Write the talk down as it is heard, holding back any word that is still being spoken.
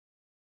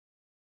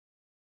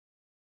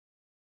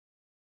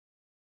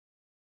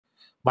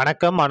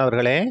வணக்கம்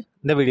மாணவர்களே.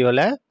 இந்த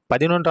வீடியோவில்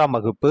 11ஆம்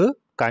வகுப்பு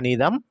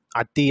கணிதம்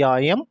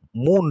அத்தியாயம்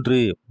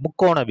 3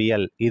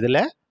 முக்கோணவியல் இதில்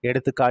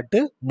எடுத்துக்காட்டு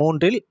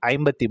 3இல்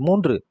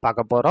 53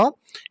 பார்க்க போகிறோம்.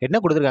 என்ன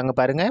கொடுத்துருக்காங்க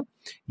பாருங்க.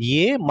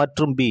 a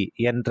மற்றும் b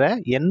என்ற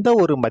எந்த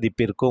ஒரு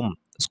மதிப்பிற்கும்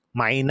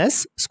minus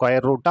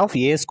square root of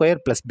a square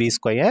plus b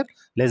square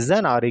less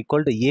than or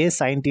equal to a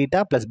sin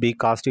theta plus b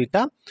cos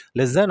theta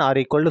less than or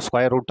equal to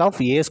square root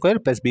of a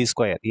square plus b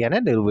square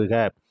என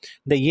நிறுவுக.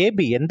 இந்த ab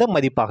எந்த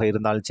மதிப்பாக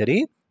இருந்தாலும் சரி,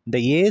 இந்த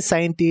a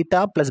sin theta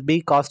plus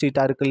b cos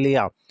theta இருக்கு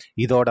இல்லையா,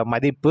 இதோட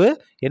மதிப்பு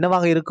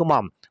என்னவாக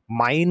இருக்குமாம்?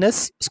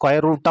 Minus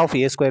square root of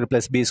a square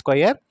plus b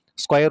square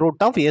square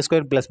root of a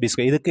square plus b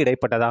square இதுக்கு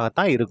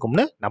இடைப்பட்டதாகத்தான்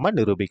இருக்கும்னு நம்ம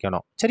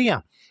நிரூபிக்கணும். சரியா?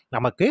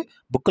 நமக்கு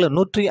புக்கில்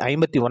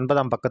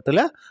 159ஆம்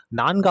பக்கத்தில்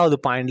 4வது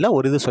பாயிண்ட்ல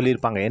ஒரு இது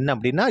சொல்லியிருப்பாங்க. என்ன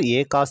அப்படின்னா, a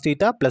cos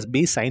theta plus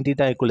b sin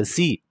theta equal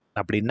c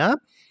அப்படின்னா,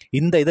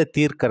 இந்த இதை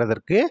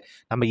தீர்க்கிறதற்கு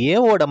நம்ம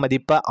ஏவோட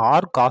மதிப்பை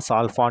r cos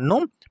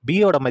ஆல்ஃபான்னும்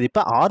பியோட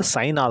மதிப்பை ஆர்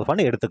சைன்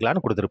ஆல்ஃபான்னு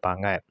எடுத்துக்கலான்னு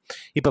கொடுத்துருப்பாங்க.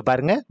 இப்போ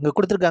பாருங்க, இங்கே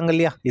கொடுத்துருக்காங்க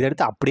இல்லையா, இதை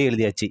எடுத்து அப்படியே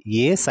எழுதியாச்சு.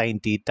 ஏ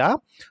sine theta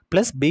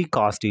plus B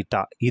cos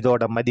theta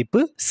இதோட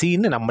மதிப்பு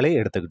சின்னு நம்மளே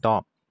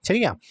எடுத்துக்கிட்டோம்.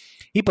 சரியா?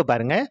 இப்போ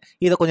பாருங்க,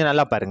 இதை கொஞ்சம்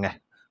நல்லா பாருங்க.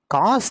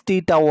 காஸ்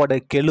தீட்டாவோட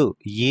கெழு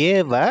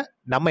ஏவை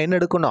நம்ம என்ன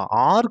எடுக்கணும்?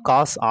 ஆர்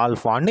காஸ்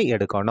ஆல்ஃபான்னு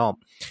எடுக்கணும்.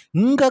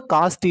 இங்கே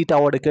காஸ்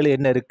தீட்டாவோட கெழு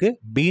என்ன இருக்கு?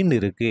 பின்னு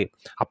இருக்கு.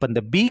 அப்போ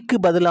இந்த பிக்கு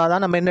பதிலாக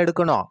தான் நம்ம என்ன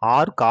எடுக்கணும்?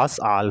 R cos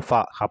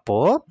alpha. அப்போ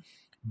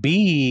b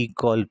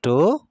equal to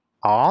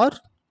r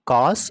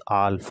cos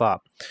alpha.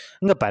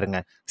 இங்க பாருங்க,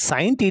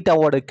 sin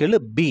தீட்டாவோட கெழு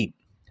b.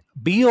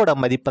 பியோட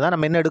மதிப்பை தான்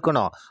நம்ம என்ன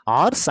எடுக்கணும்?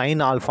 r sin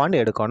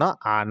ஆல்ஃபான்னு எடுக்கணும்.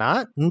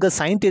 ஆனால் இங்கே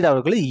sin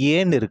தீட்டாவோட கெழு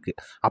ஏன்னு இருக்கு.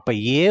 அப்போ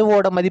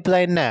ஏவோட மதிப்பு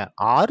தான் என்ன?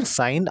 r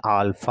sin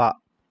alpha.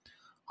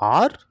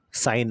 r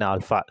sin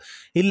alpha.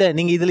 இல்லை,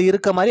 நீங்கள் இதில்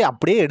இருக்க மாதிரி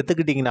அப்படியே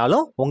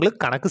எடுத்துக்கிட்டிங்கனாலும்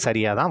உங்களுக்கு கணக்கு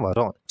சரியாக தான்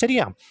வரும்.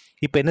 சரியா?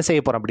 இப்போ என்ன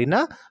செய்ய போகிறோம் அப்படின்னா,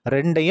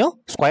 ரெண்டையும்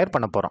ஸ்கொயர்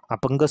பண்ண போகிறோம்.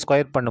 அப்போ இங்கே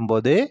ஸ்கொயர்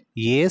பண்ணும்போது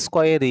a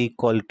square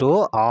equal to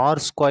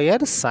R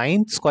square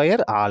sine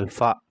square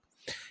alpha.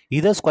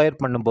 இதை ஸ்கொயர்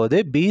பண்ணும்போது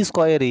b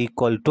square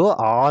equal to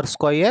R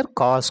square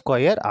cos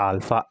square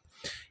alpha.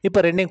 இப்போ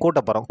ரெண்டையும்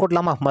கூட்ட போகிறோம்.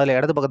 கூட்டலாமா? முதல்ல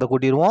இடது பக்கத்தை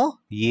கூட்டிடுவோம்.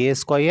 a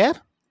square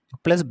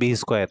plus b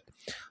square.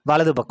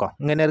 வலது பக்கம்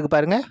இங்கே என்ன இருக்குது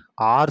பாருங்கள்,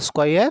 R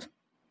square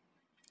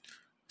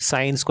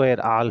sine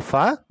square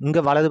alpha.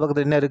 இங்கே வலது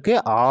பக்கத்தில் என்ன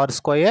இருக்குது? R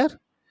square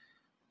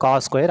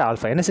cos square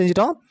alpha. என்ன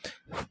செஞ்சிட்டோம்?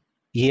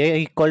 ஏ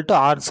equal to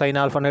R sign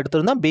ஆல்ஃபான்னு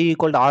எடுத்துருந்தோம், B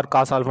equal to R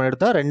cos ஆல்ஃபான்னு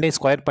எடுத்தோம். ரெண்டையும்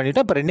ஸ்கொயர்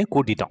பண்ணிவிட்டோம். இப்போ ரெண்டையும்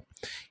கூட்டிட்டோம்.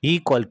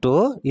 ஈக்குவல் டு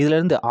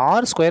இதுலேருந்து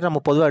ஆர் ஸ்கொயர்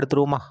நம்ம பொதுவாக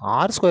எடுத்துருவோமா?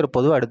 ஆர் ஸ்கொயர்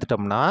பொதுவாக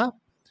எடுத்துட்டோம்னா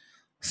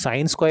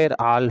sine square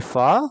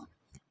alpha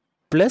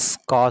plus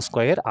cos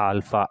square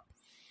alpha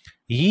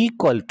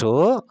equal to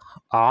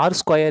R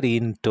square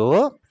into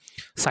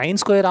sine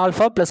square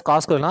alpha plus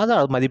cos ஸ்கொயர்னா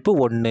அது மதிப்பு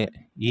 1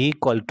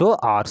 ஈக்குவல் டு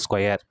ஆர்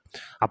ஸ்கொயர்.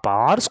 அப்போ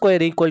ஆர்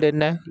ஸ்கொயர் ஈக்குவல் டு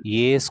என்ன?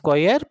 ஏ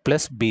square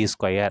plus B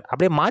square.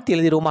 அப்படியே மாற்றி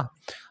எழுதிடுவோமா?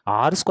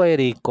 R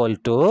square equal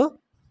to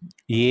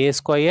A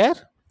square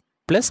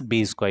plus B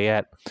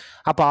square.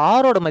 அப்போ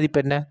ஆரோட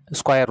மதிப்பு என்ன?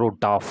 Square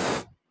root of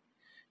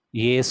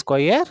A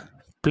square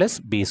plus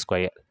B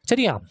square.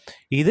 சரியா?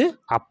 இது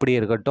அப்படி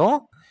இருக்கட்டும்.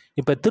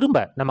 இப்போ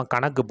திரும்ப நம்ம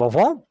கணக்கு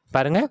போவோம்.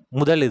 பாருங்கள்,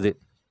 முதல் இது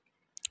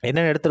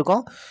என்னென்னு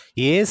எடுத்திருக்கோம்?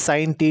 ஏ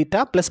sine theta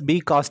plus B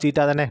cos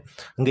theta தானே.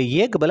 இங்கே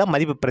ஏக்கு பதிலாக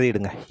மதிப்பு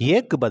பிரதியிடுங்க.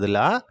 ஏக்கு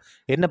பதிலாக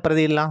என்ன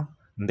பிரதியிடலாம்?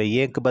 இந்த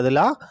ஏக்கு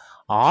பதிலாக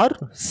R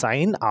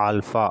sign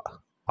alpha.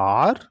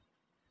 R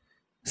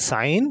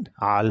sign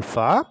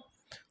alpha.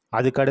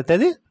 அதுக்கு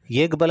அடுத்தது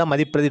ஏக்கு பதிலாக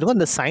மதிப்பு பிரதியிடுங்க.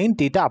 இந்த சைன்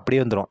தீட்டா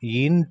அப்படியே வந்துடும்.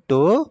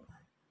 Into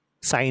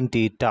sine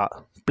theta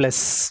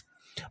plus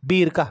B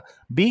இருக்கா?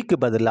 பிக்கு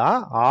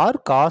பதிலாக R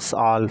cos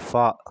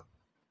alpha.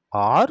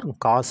 R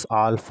cos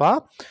alpha.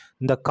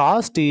 இந்த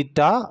காஸ்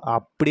தீட்டா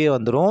அப்படியே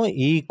வந்துடும்.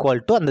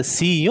 ஈக்குவல் டு அந்த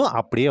சியும்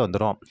அப்படியே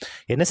வந்துடும்.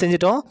 என்ன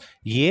செஞ்சிட்டோம்?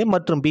 ஏ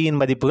மற்றும் பியின்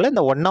மதிப்புகளை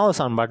இந்த 1வது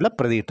சமன்பாட்டில்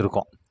பிரதிட்டு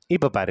இருக்கோம்.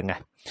 இப்போ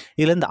பாருங்கள்,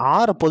 இதுலேருந்து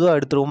ஆரை பொதுவாக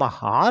எடுத்துருவோமா?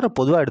 ஆரை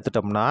பொதுவாக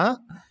எடுத்துட்டோம்னா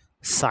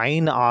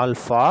sign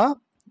alpha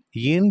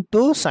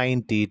into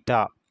sine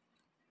theta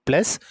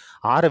plus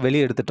ஆரை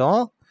வெளியே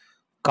எடுத்துட்டோம்,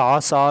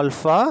 cos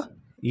alpha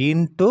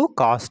into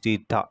cos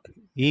theta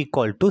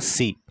equal to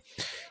C.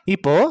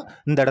 இப்போது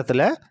இந்த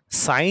இடத்துல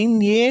sign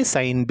A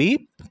sine B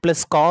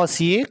plus cos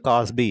A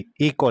cos B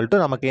equal to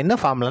நமக்கு என்ன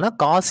ஃபார்முலானா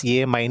cos A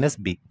minus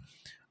B.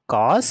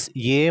 Cos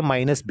A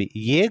minus B.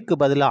 ஏக்கு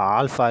பதிலாக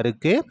ஆல்ஃபா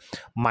இருக்குது,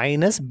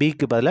 மைனஸ்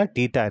பிக்கு பதிலாக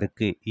டீட்டா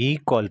இருக்குது.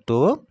 Equal to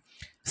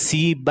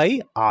C by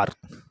R.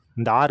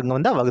 இந்த ஆருங்க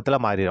வந்து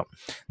வகுத்தில் மாறிடும்.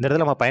 இந்த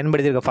இடத்துல நம்ம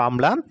பயன்படுத்தியிருக்க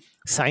formula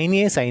sign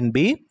A sine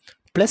B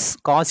plus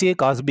cos A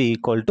cos B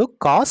equal to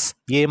cos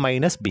A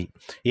minus B.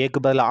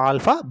 ஏக்கு பதிலாக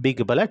ஆல்ஃபா,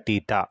 பிக்கு பதிலாக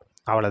டீட்டா.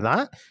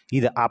 அவ்வளோதான்.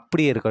 இது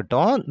அப்படியே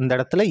இருக்கட்டும். இந்த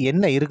இடத்துல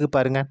என்ன இருக்குது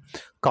பாருங்கள்,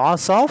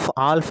 காஸ் ஆஃப்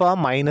ஆல்ஃபா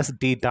மைனஸ்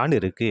டீட்டான்னு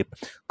இருக்குது.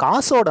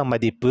 காசோட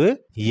மதிப்பு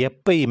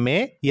எப்பயுமே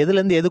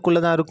எதுலேருந்து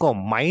எதுக்குள்ளே தான் இருக்கும்?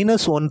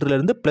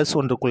 -1லேருந்து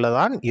 +1க்குள்ளே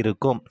தான்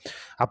இருக்கும்.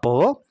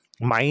 அப்போது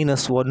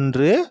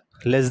 -1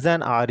 less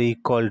than or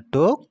equal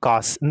to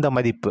cos. இந்த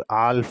மதிப்பு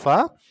alpha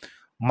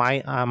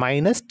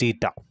minus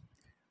theta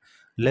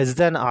less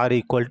than or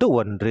equal to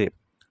 1.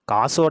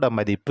 காசோட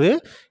மதிப்பு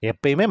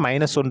எப்பயுமே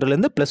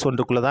 -1லேருந்து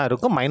 +1க்குள்ளே தான்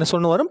இருக்கும்.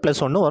 -1 வரும்,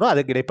 +1 வரும்,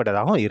 அதுக்கு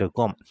இடைப்பட்டதாகவும்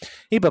இருக்கும்.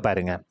 இப்போ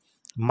பாருங்க,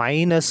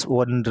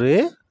 -1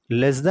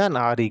 less than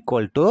or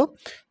equal to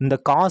இந்த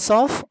காஸ்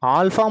ஆஃப்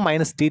ஆல்ஃபா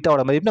மைனஸ்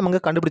தீட்டாவோட மதிப்பு நம்ம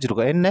இங்கே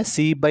கண்டுபிடிச்சிருக்கோம். என்ன?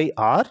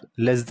 C/R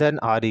less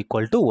than or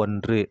equal to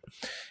 1.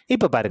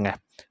 இப்போ பாருங்க,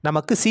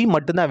 நமக்கு சி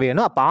மட்டும்தான்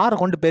வேணும். அப்போ ஆரை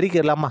கொண்டு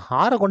பெருக்கிடலாமா?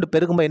 ஆரை கொண்டு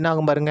பெருக்கும்போது என்ன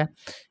ஆகும் பாருங்க,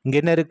 இங்கே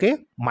என்ன இருக்குது?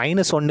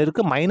 -1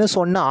 இருக்குது.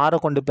 -1 ஆரை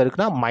கொண்டு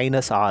பெருக்குனா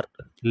 -R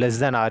less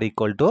than or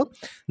equal to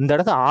இந்த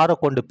இடத்துல ஆரை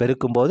கொண்டு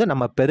பெருக்கும்போது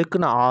நம்ம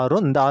பெருக்குன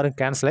ஆரும் இந்த ஆரும்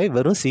கேன்சல் ஆகி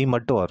வெறும் சி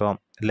மட்டும் வரும்.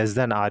 Less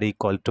than or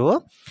equal to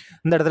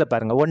இந்த இடத்துல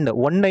பாருங்கள்,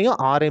 1ஐயும்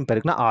ஆரையும்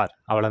பெருக்குனா ஆர்.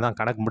 அவ்வளோதான்,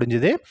 கணக்கு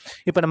முடிஞ்சுது.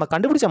 இப்போ நம்ம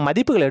கண்டுபிடிச்ச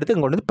மதிப்புகளை எடுத்து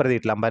இங்கே கொண்டு வந்து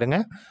பிரதிக்கலாம்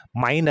பாருங்கள்.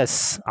 மைனஸ்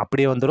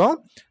அப்படியே வந்துடும்.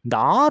 இந்த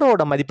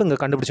ஆரோட மதிப்பு இங்கே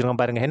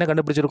கண்டுபிடிச்சிருக்கோம் பாருங்கள். என்ன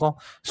கண்டுபிடிச்சிருக்கோம்?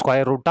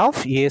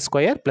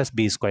 √A² +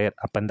 B².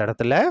 அப்போ இந்த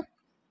இடத்துல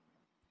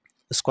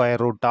 √A²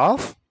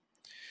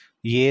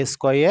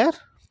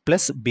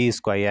 +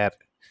 B²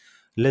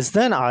 less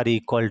than or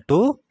equal to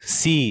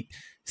C.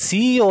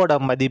 சியோட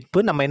மதிப்பு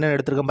நம்ம என்ன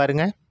எடுத்துருக்கோம்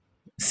பாருங்க,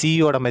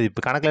 சியோட மதிப்பு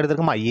கணக்கில்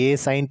எடுத்துருக்கோமா? A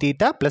sin θ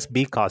 + B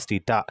cos θ.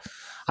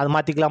 அது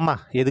மாற்றிக்கலாமா?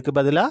 எதுக்கு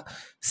பதிலாக?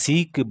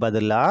 சிக்கு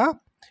பதிலாக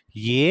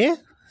A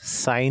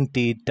sin θ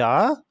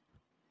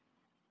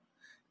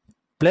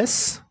 +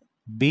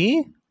 B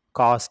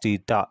cos θ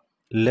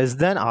less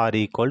than or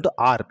equal to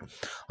R.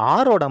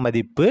 ஆரோட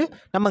மதிப்பு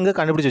நம்ம இங்கே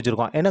கண்டுபிடிச்சி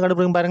வச்சுருக்கோம். என்ன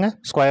கண்டுபிடிக்கும் பாருங்கள்?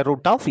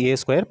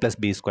 √A²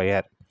 + B².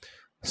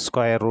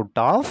 √A²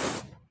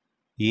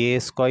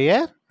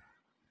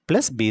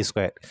 +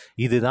 B².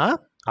 இதுதான்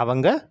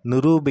அவங்க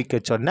நிரூபிக்க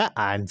சொன்ன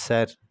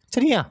ஆன்சர்.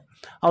 சரியா?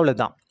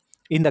 அவ்வளோதான்,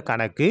 இந்த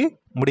கணக்கு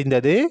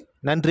முடிந்தது.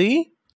 நன்றி.